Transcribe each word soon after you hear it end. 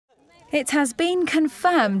It has been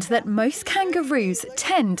confirmed that most kangaroos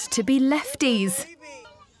tend to be lefties.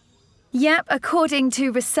 Yep, according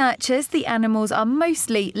to researchers, the animals are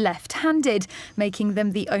mostly left-handed, making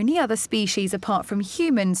them the only other species apart from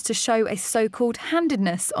humans to show a so-called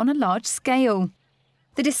handedness on a large scale.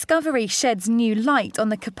 The discovery sheds new light on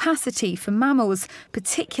the capacity for mammals,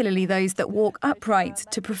 particularly those that walk upright,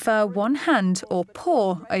 to prefer one hand or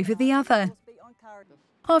paw over the other.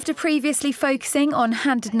 After previously focusing on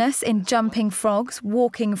handedness in jumping frogs,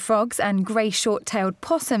 walking frogs and grey short-tailed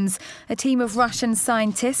possums, a team of Russian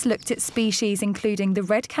scientists looked at species including the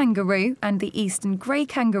red kangaroo and the eastern grey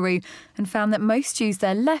kangaroo and found that most use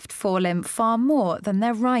their left forelimb far more than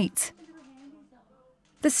their right.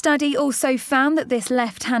 The study also found that this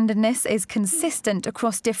left-handedness is consistent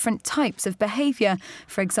across different types of behaviour,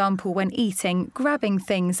 for example when eating, grabbing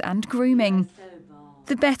things and grooming.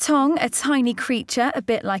 The betong, a tiny creature a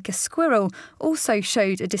bit like a squirrel, also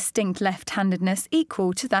showed a distinct left-handedness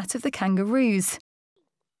equal to that of the kangaroos.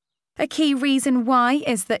 A key reason why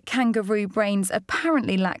is that kangaroo brains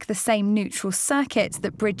apparently lack the same neutral circuit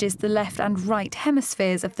that bridges the left and right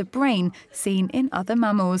hemispheres of the brain seen in other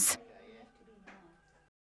mammals.